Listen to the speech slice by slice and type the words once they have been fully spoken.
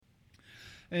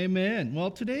Amen.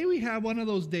 Well, today we have one of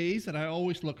those days that I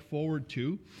always look forward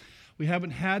to. We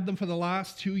haven't had them for the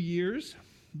last 2 years,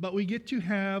 but we get to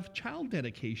have child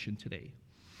dedication today.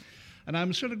 And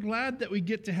I'm sort of glad that we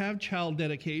get to have child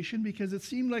dedication because it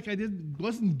seemed like I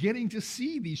wasn't getting to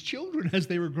see these children as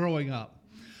they were growing up.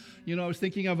 You know, I was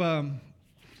thinking of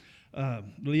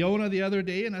Leona the other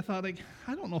day, and I thought,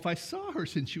 I don't know if I saw her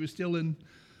since she was still in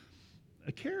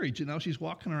a carriage, and now she's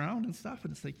walking around and stuff,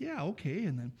 and it's like, yeah, okay.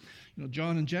 And then,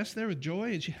 John and Jess there with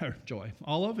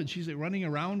Olive, and she's running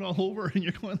around all over, and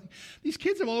you're going, these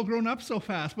kids have all grown up so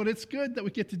fast, but it's good that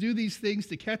we get to do these things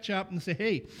to catch up and say,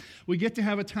 hey, we get to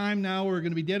have a time now where we're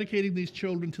going to be dedicating these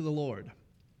children to the Lord.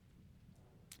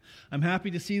 I'm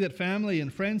happy to see that family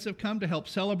and friends have come to help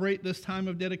celebrate this time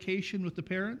of dedication with the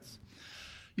parents.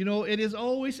 It is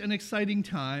always an exciting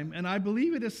time, and I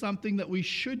believe it is something that we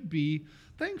should be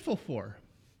thankful for.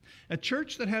 A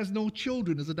church that has no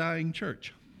children is a dying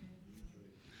church.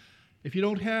 If you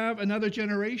don't have another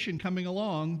generation coming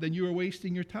along, then you are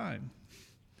wasting your time.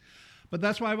 But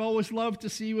that's why I've always loved to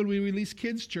see when we release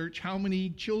Kids Church, how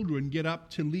many children get up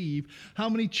to leave, how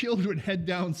many children head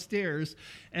downstairs,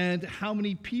 and how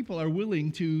many people are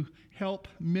willing to help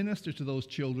minister to those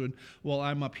children while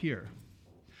I'm up here.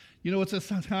 It's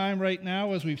a time right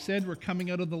now, as we've said, we're coming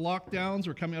out of the lockdowns,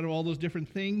 we're coming out of all those different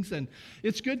things, and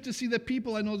it's good to see that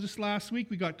people, I know just last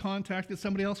week we got contacted,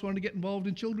 somebody else wanted to get involved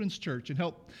in children's church and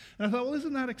help, and I thought, well,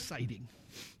 isn't that exciting?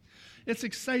 It's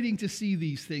exciting to see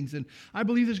these things, and I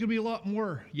believe there's going to be a lot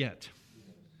more yet.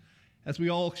 As we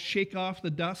all shake off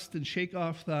the dust and shake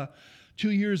off the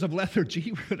 2 years of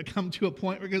lethargy, we're going to come to a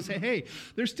point where we're going to say, hey,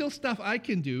 there's still stuff I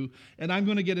can do, and I'm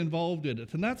going to get involved in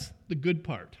it, and that's the good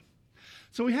part.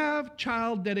 So we have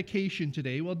child dedication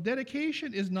today. Well,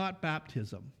 dedication is not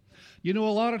baptism. A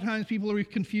lot of times people are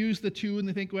confused the two and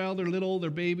they think, well, they're little, they're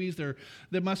babies, there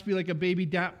must be like a baby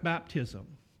baptism.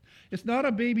 It's not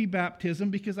a baby baptism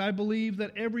because I believe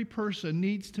that every person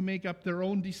needs to make up their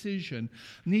own decision,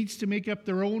 needs to make up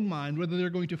their own mind whether they're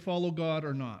going to follow God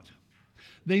or not.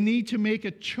 They need to make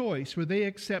a choice where they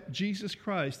accept Jesus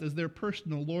Christ as their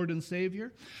personal Lord and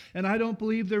Savior, and I don't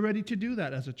believe they're ready to do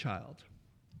that as a child.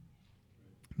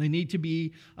 They need to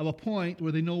be of a point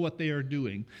where they know what they are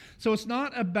doing. So it's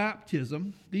not a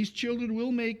baptism. These children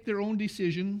will make their own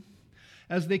decision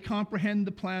as they comprehend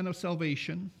the plan of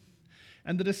salvation.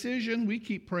 And the decision, we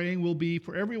keep praying, will be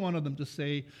for every one of them to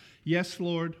say, yes,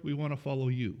 Lord, we want to follow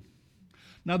you.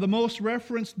 Now, the most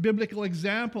referenced biblical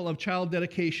example of child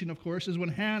dedication, of course, is when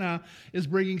Hannah is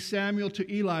bringing Samuel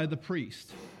to Eli the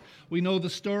priest. We know the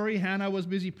story. Hannah was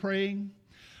busy praying.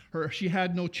 She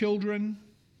had no children.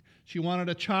 She wanted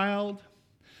a child.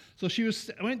 So she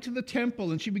went to the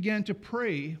temple and she began to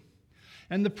pray.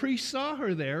 And the priest saw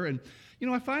her there. And,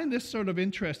 I find this sort of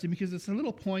interesting because it's a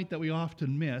little point that we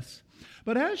often miss.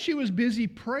 But as she was busy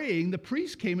praying, the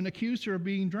priest came and accused her of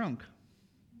being drunk.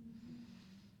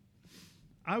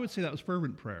 I would say that was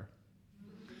fervent prayer.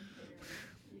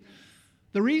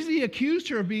 The reason he accused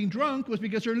her of being drunk was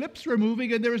because her lips were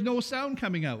moving and there was no sound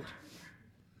coming out.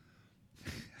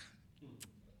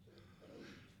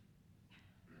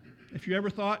 If you ever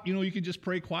thought, you could just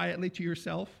pray quietly to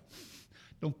yourself,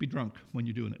 don't be drunk when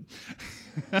you're doing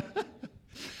it.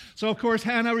 So, of course,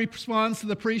 Hannah responds to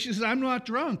the priest. She says, I'm not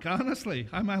drunk, honestly.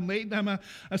 I'm a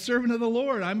servant of the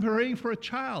Lord. I'm praying for a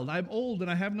child. I'm old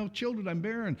and I have no children. I'm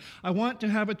barren. I want to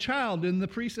have a child. And the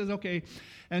priest says, okay.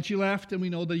 And she left, and we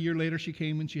know that a year later she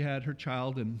came and she had her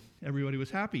child, and everybody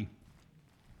was happy.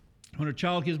 When her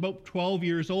child was about 12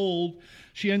 years old,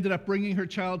 she ended up bringing her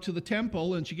child to the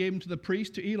temple, and she gave him to the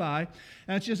priest, to Eli.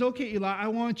 And she says, okay, Eli, I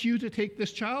want you to take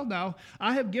this child now.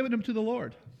 I have given him to the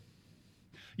Lord.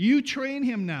 You train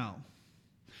him now.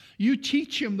 You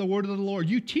teach him the word of the Lord.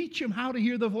 You teach him how to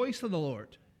hear the voice of the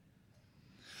Lord.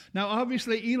 Now,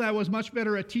 obviously, Eli was much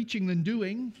better at teaching than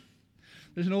doing.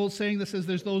 There's an old saying that says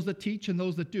there's those that teach and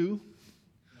those that do.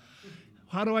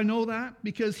 How do I know that?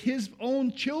 Because his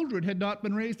own children had not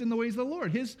been raised in the ways of the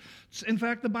Lord. In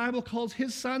fact, the Bible calls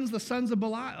his sons the sons of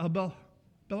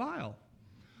Belial.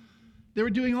 They were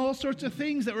doing all sorts of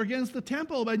things that were against the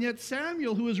temple, and yet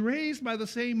Samuel, who was raised by the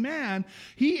same man,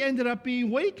 he ended up being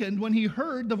awakened when he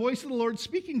heard the voice of the Lord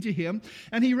speaking to him,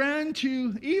 and he ran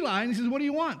to Eli, and he says, what do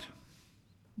you want?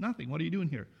 Nothing. What are you doing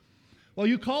here? Well,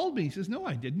 you called me. He says, no,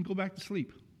 I didn't. Go back to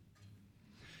sleep.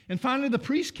 And finally, the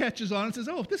priest catches on and says,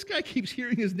 if this guy keeps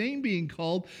hearing his name being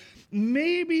called,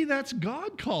 maybe that's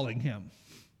God calling him.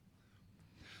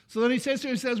 So then he says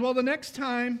to her, well, the next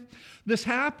time this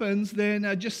happens,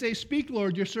 then just say, speak,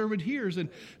 Lord, your servant hears. And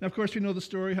of course, we know the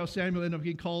story how Samuel ended up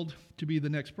getting called to be the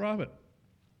next prophet.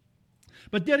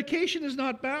 But dedication is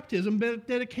not baptism. But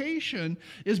dedication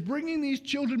is bringing these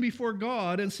children before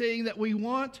God and saying that we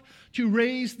want to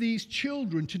raise these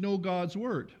children to know God's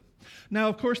word. Now,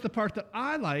 of course, the part that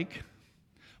I like,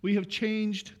 we have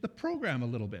changed the program a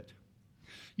little bit.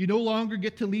 You no longer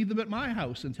get to leave them at my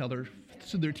house until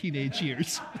their teenage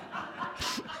years.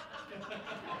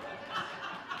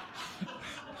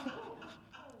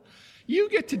 You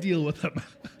get to deal with them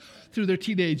through their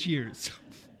teenage years.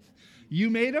 You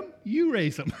made them, you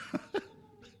raise them.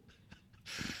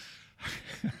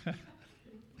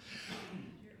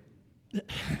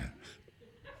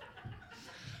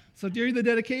 So during the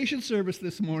dedication service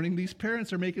this morning, these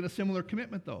parents are making a similar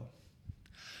commitment, though.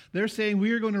 They're saying,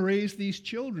 we are going to raise these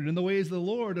children in the ways of the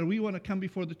Lord, and we want to come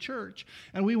before the church,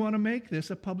 and we want to make this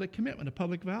a public commitment, a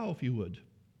public vow, if you would.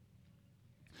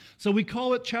 So we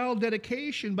call it child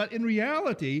dedication, but in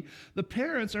reality, the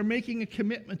parents are making a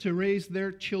commitment to raise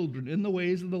their children in the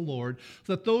ways of the Lord,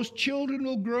 so that those children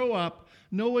will grow up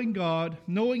knowing God,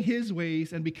 knowing His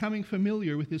ways, and becoming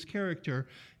familiar with His character,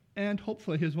 and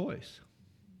hopefully His voice.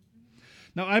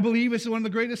 Now, I believe this is one of the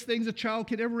greatest things a child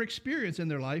could ever experience in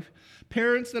their life,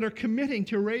 parents that are committing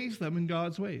to raise them in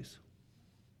God's ways.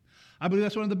 I believe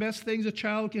that's one of the best things a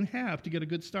child can have to get a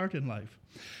good start in life.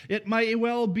 It might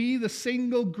well be the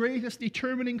single greatest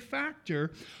determining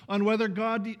factor on whether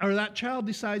God or that child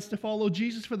decides to follow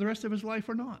Jesus for the rest of his life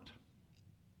or not.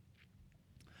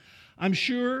 I'm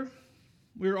sure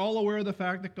we're all aware of the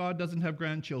fact that God doesn't have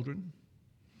grandchildren.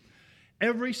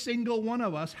 Every single one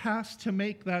of us has to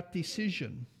make that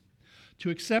decision to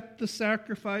accept the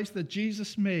sacrifice that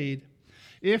Jesus made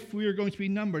if we are going to be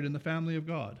numbered in the family of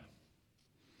God.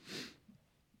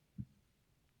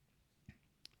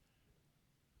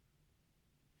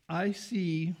 I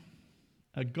see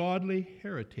a godly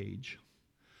heritage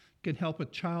can help a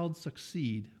child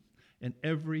succeed in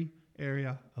every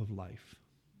area of life.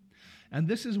 And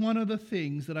this is one of the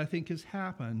things that I think has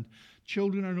happened.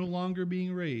 Children are no longer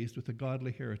being raised with a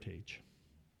godly heritage.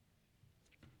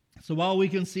 So while we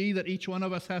can see that each one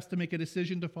of us has to make a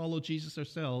decision to follow Jesus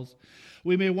ourselves,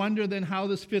 we may wonder then how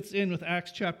this fits in with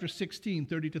Acts chapter 16,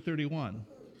 30 to 31.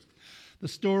 The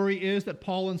story is that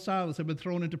Paul and Silas have been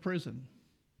thrown into prison.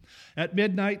 At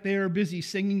midnight, they are busy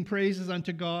singing praises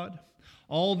unto God.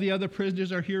 All the other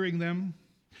prisoners are hearing them.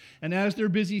 And as they're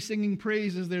busy singing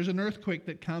praises, there's an earthquake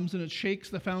that comes and it shakes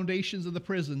the foundations of the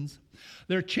prisons.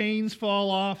 Their chains fall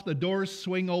off, the doors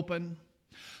swing open.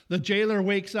 The jailer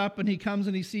wakes up and he comes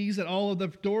and he sees that all of the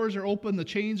doors are open, the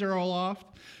chains are all off.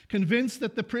 Convinced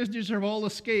that the prisoners have all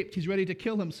escaped, he's ready to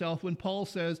kill himself when Paul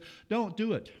says, "Don't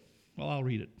do it." Well, I'll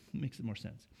read it. It makes more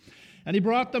sense. And he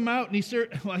brought them out, and he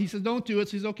said, "Don't do it."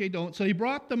 So he says, "Okay, don't." So he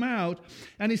brought them out,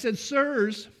 and he said,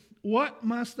 "Sirs, what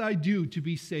must I do to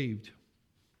be saved?"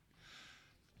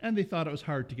 And they thought it was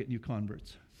hard to get new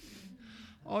converts.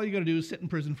 All you got to do is sit in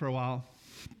prison for a while,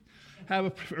 have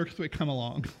an earthquake come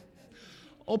along,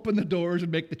 open the doors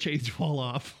and make the chains fall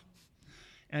off,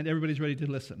 and everybody's ready to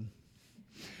listen.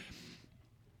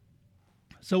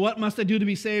 So what must I do to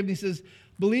be saved? And he says,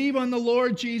 "Believe on the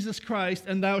Lord Jesus Christ,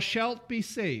 and thou shalt be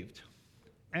saved,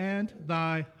 and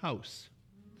thy house."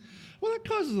 Well, that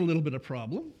causes a little bit of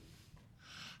problem.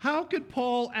 How could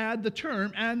Paul add the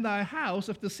term, "and thy house,"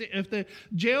 if the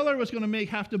jailer was going to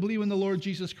have to believe in the Lord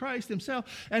Jesus Christ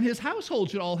himself, and his household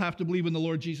should all have to believe in the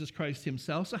Lord Jesus Christ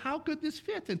himself? So how could this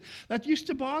fit? And that used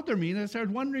to bother me, and I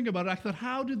started wondering about it. I thought,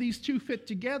 how do these two fit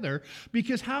together?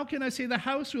 Because how can I say the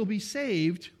house will be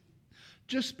saved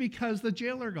just because the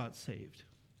jailer got saved?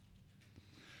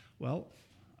 Well,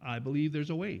 I believe there's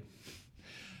a way.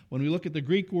 When we look at the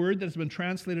Greek word that has been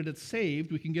translated as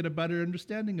saved, we can get a better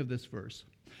understanding of this verse.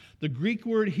 The Greek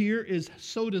word here is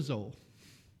sozo.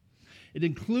 It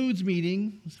includes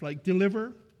meanings like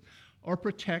deliver or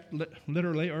protect,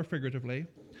 literally or figuratively.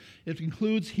 It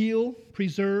includes heal,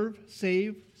 preserve,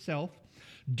 save, self,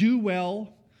 do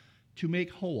well, to make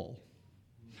whole.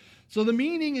 So the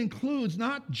meaning includes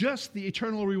not just the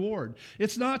eternal reward.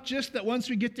 It's not just that once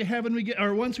we get to heaven,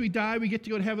 once we die, we get to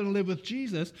go to heaven and live with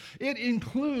Jesus. It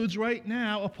includes right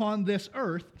now upon this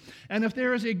earth. And if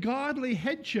there is a godly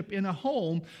headship in a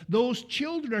home, those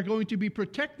children are going to be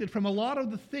protected from a lot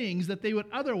of the things that they would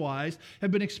otherwise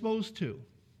have been exposed to.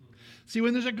 See,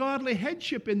 when there's a godly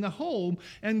headship in the home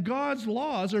and God's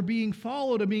laws are being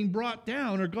followed and being brought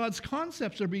down, or God's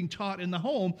concepts are being taught in the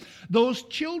home, those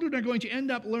children are going to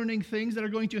end up learning things that are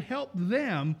going to help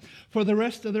them for the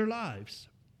rest of their lives.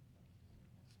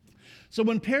 So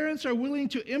when parents are willing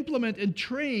to implement and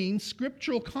train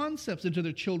scriptural concepts into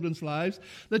their children's lives,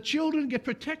 the children get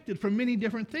protected from many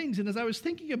different things. And as I was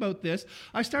thinking about this,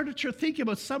 I started to think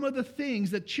about some of the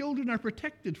things that children are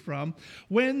protected from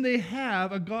when they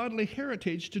have a godly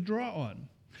heritage to draw on.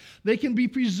 They can be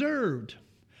preserved.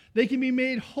 They can be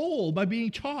made whole by being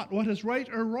taught what is right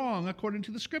or wrong according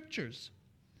to the Scriptures.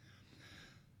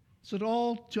 So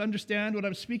to understand what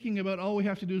I'm speaking about, all we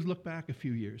have to do is look back a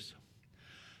few years.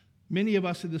 Many of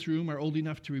us in this room are old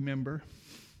enough to remember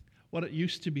what it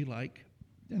used to be like.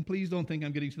 And please don't think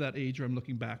I'm getting to that age where I'm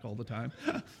looking back all the time.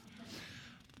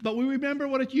 But we remember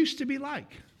what it used to be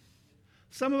like.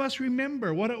 Some of us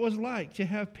remember what it was like to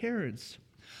have parents,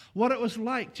 what it was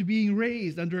like to being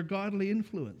raised under a godly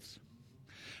influence.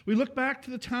 We look back to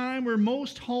the time where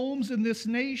most homes in this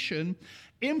nation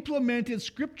implemented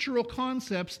scriptural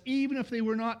concepts even if they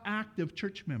were not active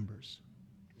church members.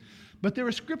 But there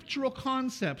were scriptural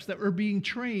concepts that were being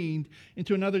trained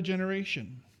into another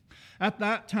generation. At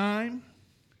that time,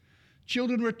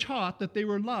 children were taught that they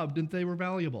were loved and they were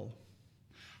valuable.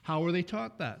 How were they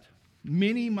taught that?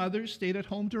 Many mothers stayed at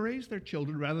home to raise their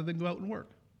children rather than go out and work.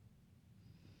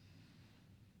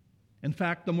 In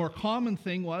fact, the more common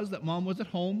thing was that mom was at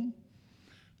home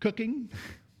cooking,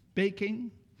 baking,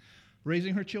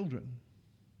 raising her children.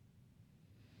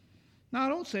 Now, I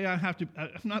don't say I'm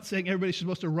not saying everybody's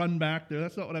supposed to run back there.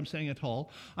 That's not what I'm saying at all.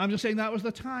 I'm just saying that was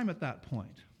the time at that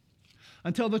point.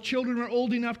 Until the children were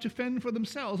old enough to fend for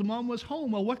themselves. Mom was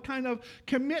home. Well, what kind of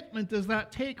commitment does that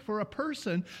take for a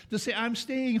person to say, I'm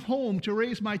staying home to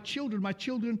raise my children? My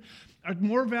children are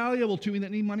more valuable to me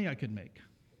than any money I could make.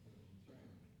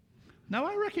 Now,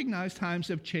 I recognize times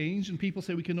have changed and people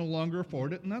say we can no longer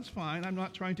afford it, and that's fine. I'm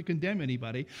not trying to condemn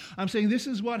anybody. I'm saying this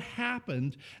is what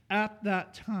happened at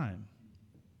that time.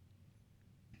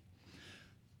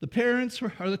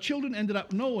 The children ended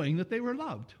up knowing that they were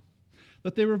loved,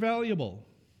 that they were valuable.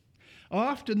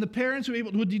 Often the parents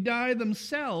would deny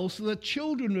themselves so that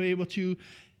children were able to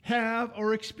have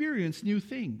or experience new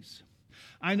things.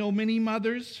 I know many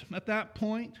mothers at that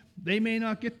point, they may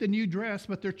not get the new dress,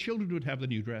 but their children would have the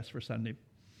new dress for Sunday.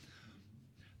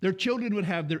 Their children would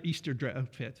have their Easter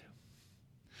outfit.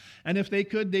 And if they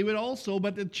could, they would also,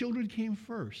 but the children came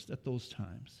first at those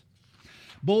times.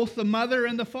 Both the mother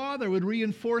and the father would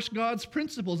reinforce God's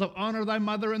principles of honor thy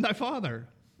mother and thy father.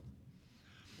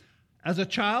 As a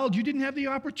child, you didn't have the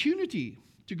opportunity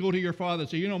to go to your father and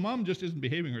say, Mom just isn't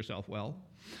behaving herself well.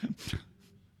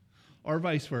 Or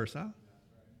vice versa.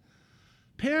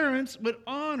 Parents would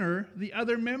honor the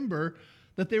other member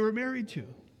that they were married to.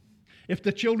 If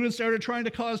the children started trying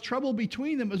to cause trouble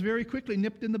between them, it was very quickly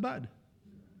nipped in the bud.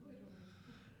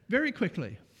 Very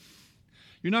quickly.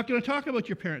 You're not going to talk about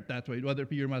your parent that way, whether it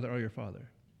be your mother or your father.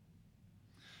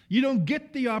 You don't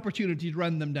get the opportunity to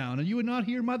run them down, and you would not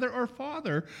hear mother or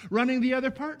father running the other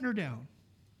partner down.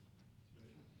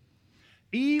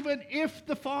 Even if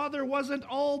the father wasn't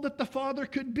all that the father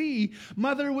could be,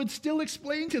 mother would still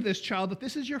explain to this child that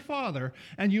this is your father,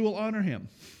 and you will honor him.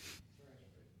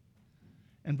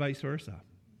 And vice versa.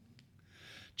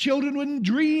 Children wouldn't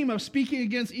dream of speaking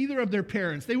against either of their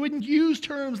parents. They wouldn't use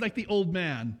terms like the old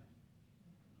man.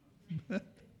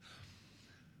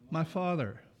 My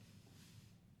father.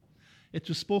 It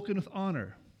was spoken with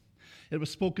honor. It was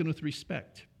spoken with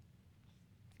respect.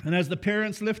 And as the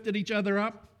parents lifted each other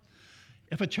up,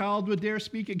 if a child would dare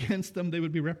speak against them, they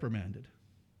would be reprimanded.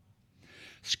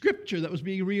 Scripture that was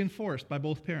being reinforced by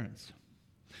both parents.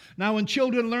 Now, when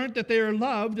children learned that they are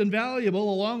loved and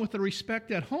valuable along with the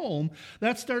respect at home,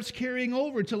 that starts carrying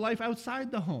over to life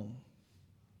outside the home.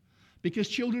 Because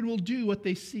children will do what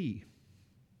they see.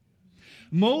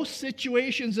 Most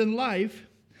situations in life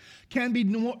can be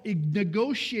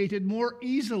negotiated more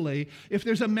easily if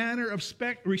there's a manner of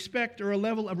respect or a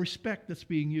level of respect that's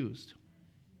being used.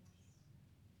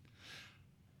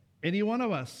 Any one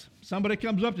of us, somebody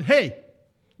comes up to, hey,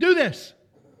 do this.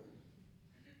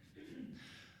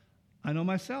 I know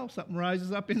myself, something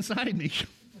rises up inside me.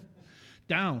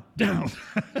 Down.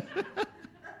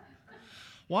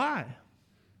 Why?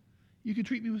 You can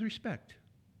treat me with respect.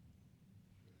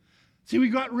 See, we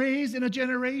got raised in a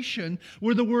generation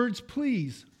where the words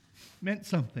please meant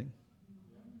something.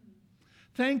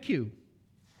 Thank you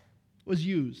was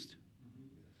used.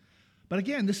 But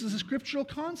again, this is a scriptural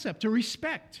concept to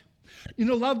respect.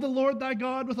 Love the Lord thy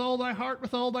God with all thy heart,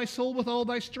 with all thy soul, with all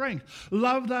thy strength.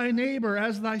 Love thy neighbor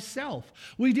as thyself.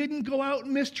 We didn't go out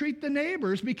and mistreat the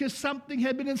neighbors because something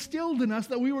had been instilled in us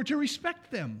that we were to respect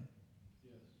them.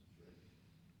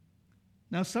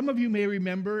 Now, some of you may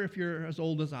remember, if you're as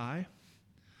old as I,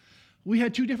 we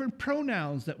had two different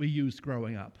pronouns that we used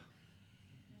growing up.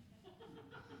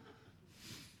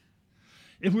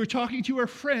 If we were talking to our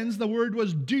friends, the word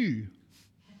was do.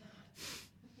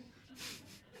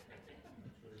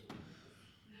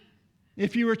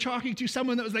 If you were talking to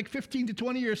someone that was like 15 to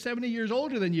 20 or 70 years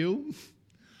older than you,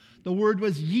 the word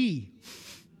was ye.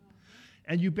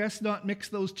 And you best not mix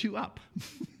those two up.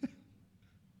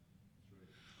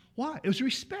 Why? It was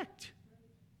respect.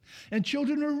 And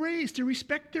children were raised to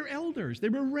respect their elders. They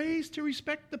were raised to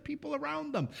respect the people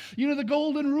around them. You know, the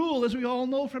golden rule, as we all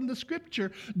know from the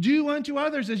scripture, do unto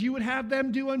others as you would have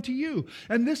them do unto you.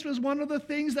 And this was one of the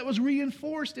things that was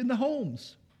reinforced in the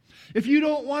homes. If you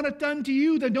don't want it done to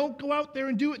you, then don't go out there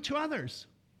and do it to others.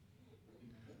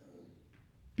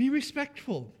 Be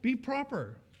respectful. Be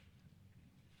proper.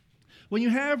 When you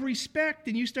have respect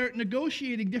and you start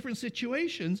negotiating different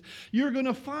situations, you're going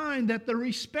to find that the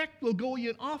respect will go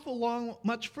you an awful long,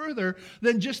 much further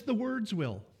than just the words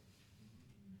will.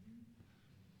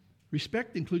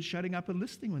 Respect includes shutting up and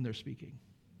listening when they're speaking.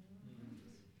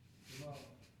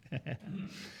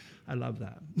 I love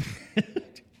that.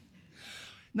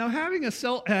 Now, having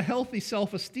a healthy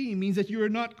self-esteem means that you are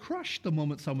not crushed the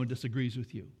moment someone disagrees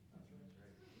with you.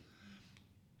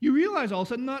 You realize all of a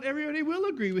sudden not everybody will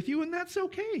agree with you, and that's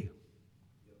okay.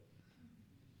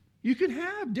 You can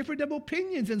have different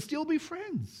opinions and still be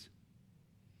friends.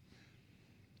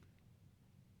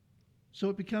 So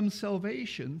it becomes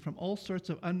salvation from all sorts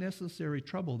of unnecessary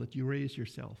trouble that you raise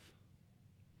yourself.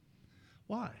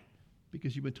 Why?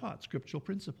 Because you've been taught scriptural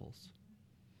principles.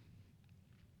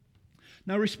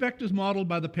 Now, respect is modeled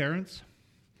by the parents.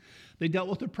 They dealt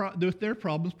with their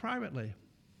problems privately.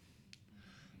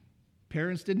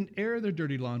 Parents didn't air their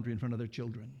dirty laundry in front of their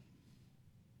children.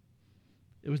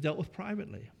 It was dealt with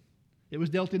privately. It was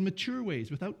dealt in mature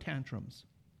ways without tantrums.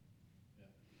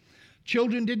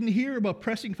 Children didn't hear about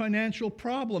pressing financial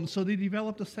problems, so they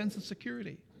developed a sense of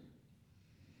security.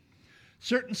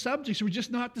 Certain subjects were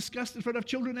just not discussed in front of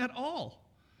children at all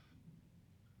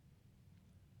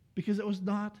because it was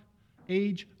not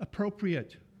age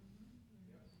appropriate.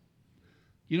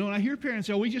 You know, when I hear parents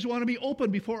say, oh, we just want to be open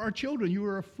before our children, you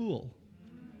are a fool.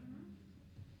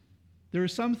 There are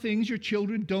some things your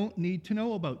children don't need to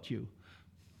know about you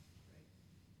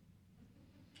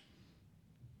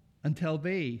until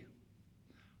they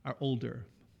are older.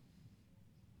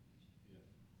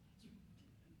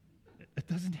 It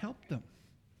doesn't help them.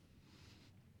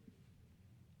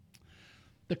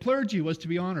 The clergy was to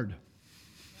be honored.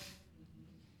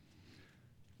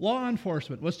 Law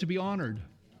enforcement was to be honored.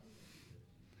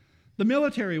 The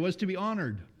military was to be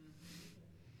honored.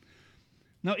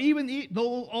 Now, even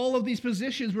though all of these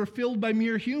positions were filled by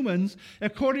mere humans,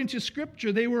 according to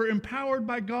Scripture, they were empowered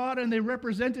by God and they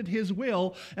represented His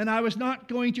will, and I was not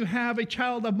going to have a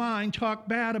child of mine talk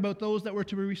bad about those that were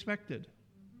to be respected.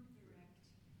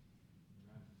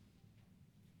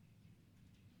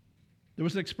 There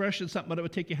was an expression, something that it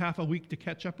would take you half a week to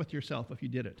catch up with yourself if you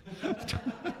did it.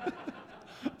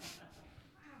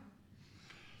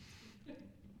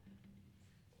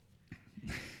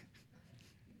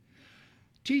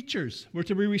 Teachers were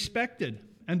to be respected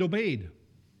and obeyed.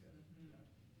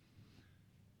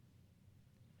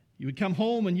 You would come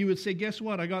home and you would say, guess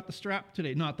what? I got the strap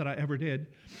today. Not that I ever did.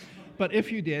 But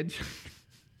if you did,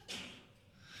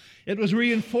 it was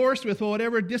reinforced with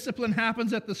whatever discipline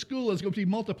happens at the school is going to be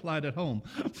multiplied at home.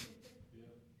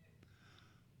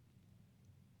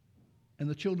 And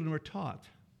the children were taught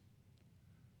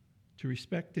to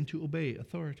respect and to obey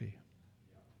authority.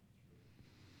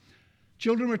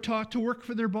 Children were taught to work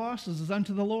for their bosses as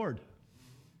unto the Lord.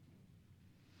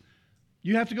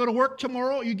 You have to go to work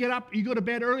tomorrow, you go to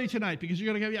bed early tonight because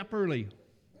you're going to get up early.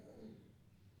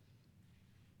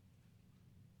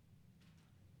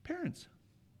 Parents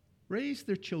raise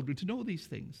their children to know these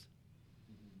things.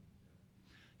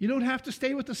 You don't have to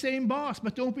stay with the same boss,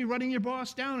 but don't be running your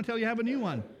boss down until you have a new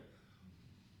one.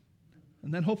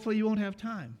 And then hopefully you won't have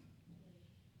time.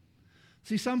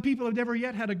 See, some people have never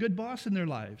yet had a good boss in their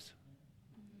lives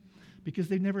because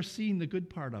they've never seen the good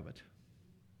part of it.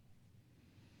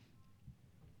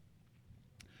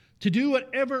 To do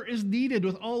whatever is needed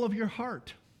with all of your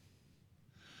heart.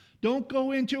 Don't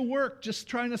go into work just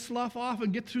trying to slough off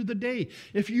and get through the day.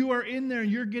 If you are in there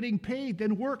and you're getting paid,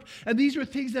 then work. And these are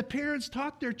things that parents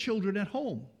taught their children at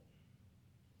home.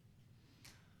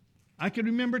 I can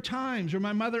remember times where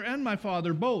my mother and my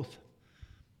father both,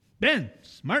 Ben,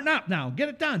 smarten up now, get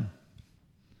it done.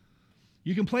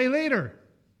 You can play later.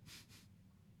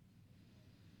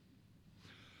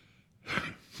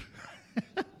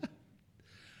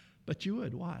 But you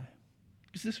would. Why?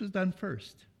 Because this was done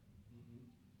first.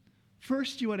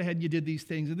 First you went ahead and you did these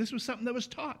things. And this was something that was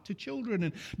taught to children,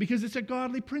 and because it's a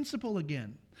godly principle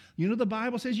again. You know, the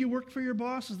Bible says you work for your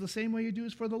bosses the same way you do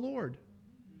is for the Lord.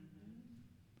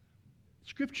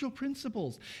 Scriptural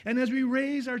principles. And as we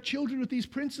raise our children with these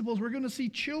principles, we're going to see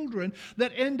children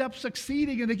that end up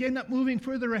succeeding and they end up moving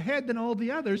further ahead than all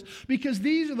the others, because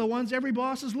these are the ones every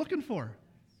boss is looking for.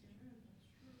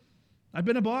 I've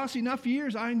been a boss enough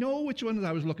years, I know which ones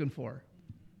I was looking for.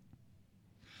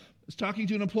 I was talking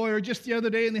to an employer just the other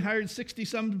day, and they hired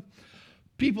 60-some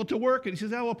people to work, and he says,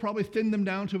 we'll probably thin them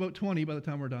down to about 20 by the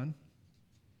time we're done.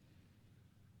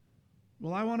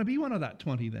 Well, I want to be one of that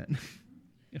 20 then,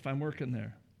 if I'm working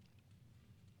there.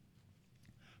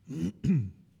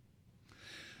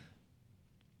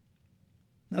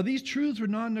 Now, these truths were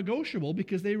non-negotiable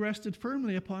because they rested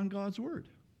firmly upon God's word.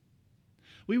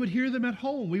 We would hear them at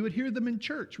home. We would hear them in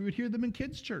church. We would hear them in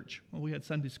kids' church when we had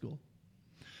Sunday school.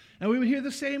 And we would hear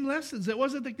the same lessons. It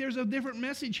wasn't like there's a different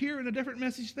message here and a different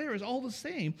message there. It's all the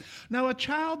same. Now, a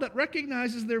child that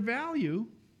recognizes their value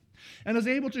and is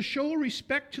able to show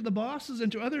respect to the bosses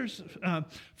and to other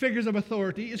figures of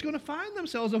authority is going to find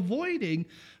themselves avoiding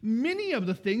many of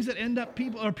the things that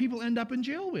people end up in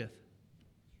jail with.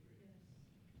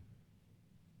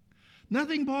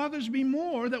 Nothing bothers me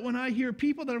more than when I hear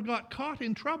people that have got caught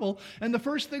in trouble and the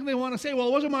first thing they want to say, well,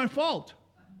 it wasn't my fault.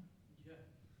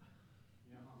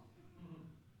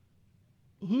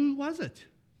 Who was it?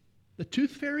 The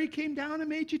tooth fairy came down and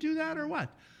made you do that, or what?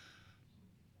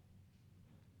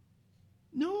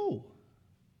 No.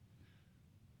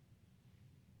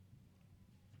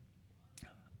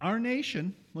 Our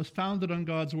nation was founded on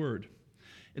God's word.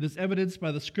 It is evidenced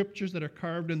by the scriptures that are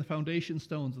carved in the foundation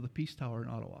stones of the Peace Tower in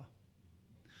Ottawa.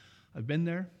 I've been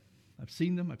there. I've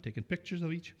seen them. I've taken pictures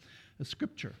of each. The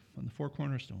scripture on the four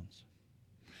cornerstones.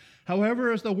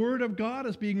 However, as the word of God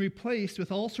is being replaced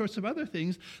with all sorts of other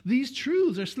things, these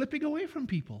truths are slipping away from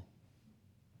people.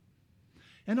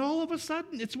 And all of a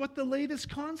sudden, it's what the latest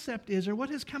concept is, or what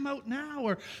has come out now,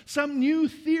 or some new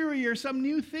theory or some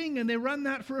new thing, and they run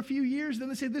that for a few years, then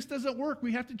they say, this doesn't work,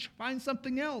 we have to find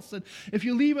something else. And if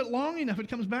you leave it long enough, it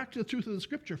comes back to the truth of the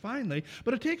scripture finally.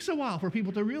 But it takes a while for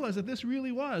people to realize that this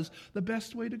really was the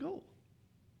best way to go.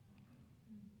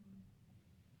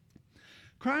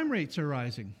 Crime rates are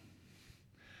rising.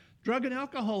 Drug and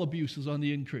alcohol abuse is on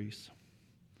the increase.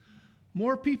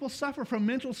 More people suffer from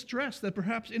mental stress than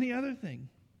perhaps any other thing.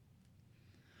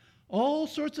 All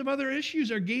sorts of other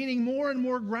issues are gaining more and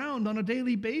more ground on a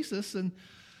daily basis, and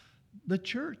the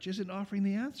church isn't offering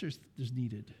the answers that is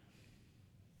needed.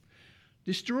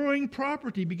 Destroying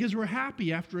property because we're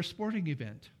happy after a sporting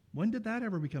event. When did that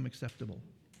ever become acceptable?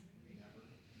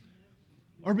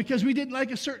 Or because we didn't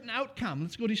like a certain outcome,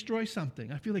 let's go destroy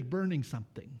something. I feel like burning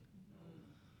something.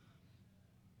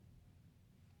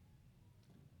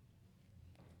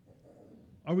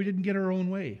 Or we didn't get our own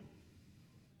way.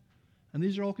 And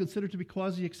these are all considered to be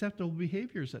quasi-acceptable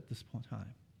behaviors at this point in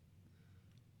time.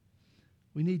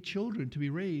 We need children to be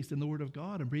raised in the Word of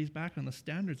God and raised back on the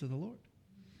standards of the Lord.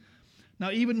 Now,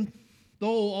 even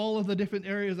though all of the different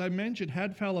areas I mentioned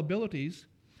had fallibilities,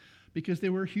 because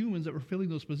they were humans that were filling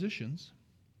those positions,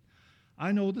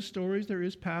 I know the stories. There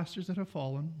is pastors that have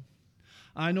fallen.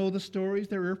 I know the stories.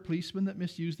 There are policemen that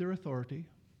misuse their authority.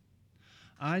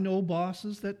 I know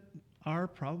bosses that are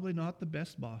probably not the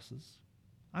best bosses.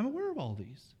 I'm aware of all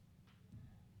these.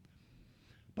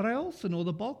 But I also know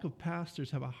the bulk of pastors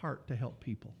have a heart to help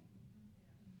people.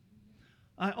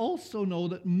 I also know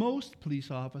that most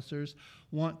police officers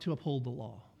want to uphold the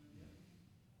law.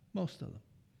 Most of them.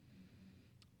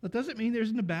 That doesn't mean there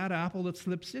isn't a bad apple that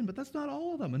slips in, but that's not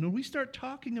all of them. And when we start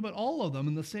talking about all of them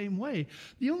in the same way,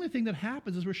 the only thing that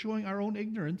happens is we're showing our own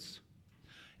ignorance.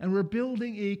 And we're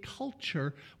building a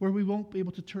culture where we won't be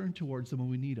able to turn towards them when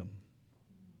we need them.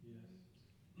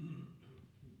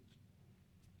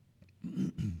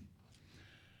 Yes.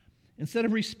 Instead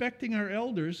of respecting our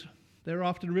elders, they're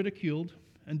often ridiculed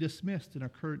and dismissed in our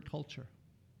current culture.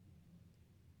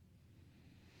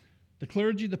 The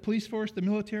clergy, the police force, the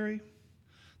military,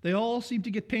 they all seem to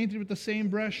get painted with the same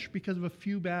brush because of a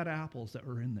few bad apples that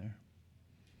were in there.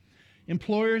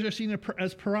 Employers are seen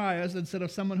as pariahs instead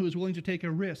of someone who is willing to take a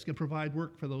risk and provide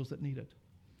work for those that need it.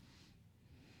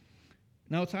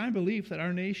 Now, it's my belief that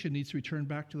our nation needs to return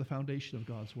back to the foundation of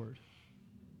God's Word.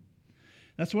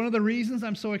 That's one of the reasons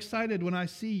I'm so excited when I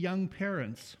see young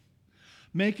parents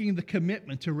making the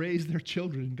commitment to raise their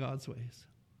children in God's ways.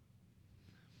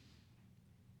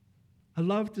 I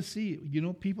love to see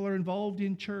it. People are involved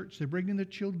in church. They're bringing their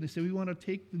children. They say, we want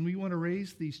to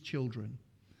raise these children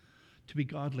to be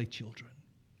godly children.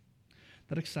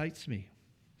 That excites me.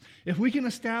 If we can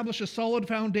establish a solid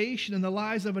foundation in the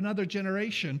lives of another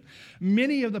generation,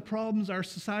 many of the problems our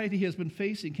society has been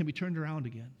facing can be turned around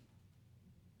again.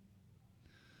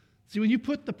 See, when you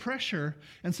put the pressure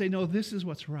and say, no, this is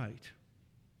what's right,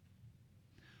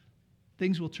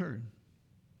 things will turn.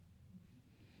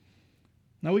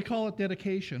 Now, we call it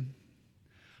dedication,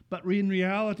 but in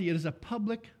reality, it is a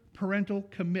public parental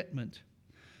commitment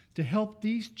to help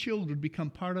these children become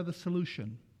part of the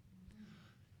solution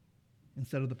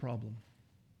instead of the problem.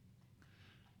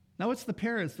 Now, it's the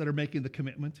parents that are making the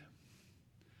commitment,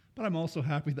 but I'm also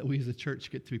happy that we as a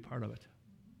church get to be part of it.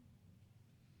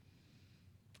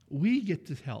 We get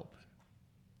to help.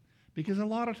 Because a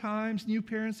lot of times, new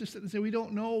parents just sit and say, we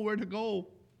don't know where to go.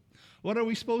 What are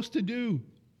we supposed to do?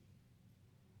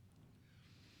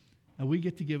 And we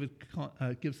get to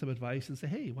give some advice and say,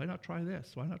 hey, why not try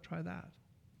this? Why not try that?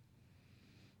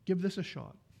 Give this a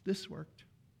shot. This worked.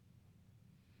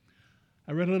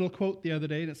 I read a little quote the other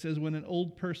day, and it says, when an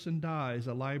old person dies,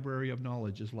 a library of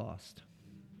knowledge is lost.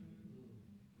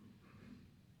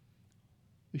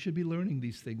 We should be learning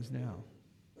these things now.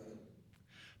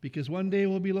 Because one day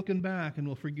we'll be looking back and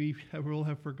we'll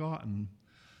have forgotten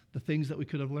the things that we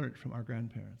could have learned from our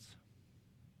grandparents.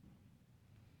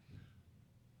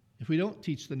 If we don't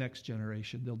teach the next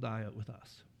generation, they'll die out with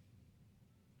us.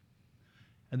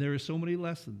 And there are so many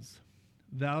lessons,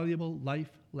 valuable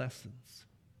life lessons,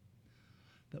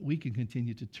 that we can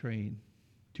continue to train,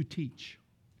 to teach,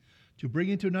 to bring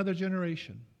into another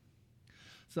generation.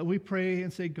 So we pray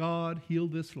and say, God, heal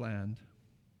this land.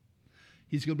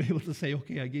 He's going to be able to say,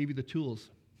 okay, I gave you the tools.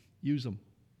 Use them.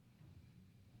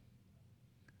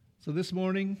 So this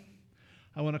morning,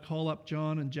 I want to call up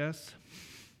John and Jess.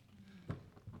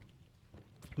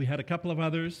 We had a couple of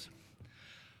others.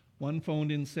 One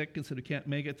phoned in sick and said, we can't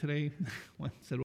make it today. One said,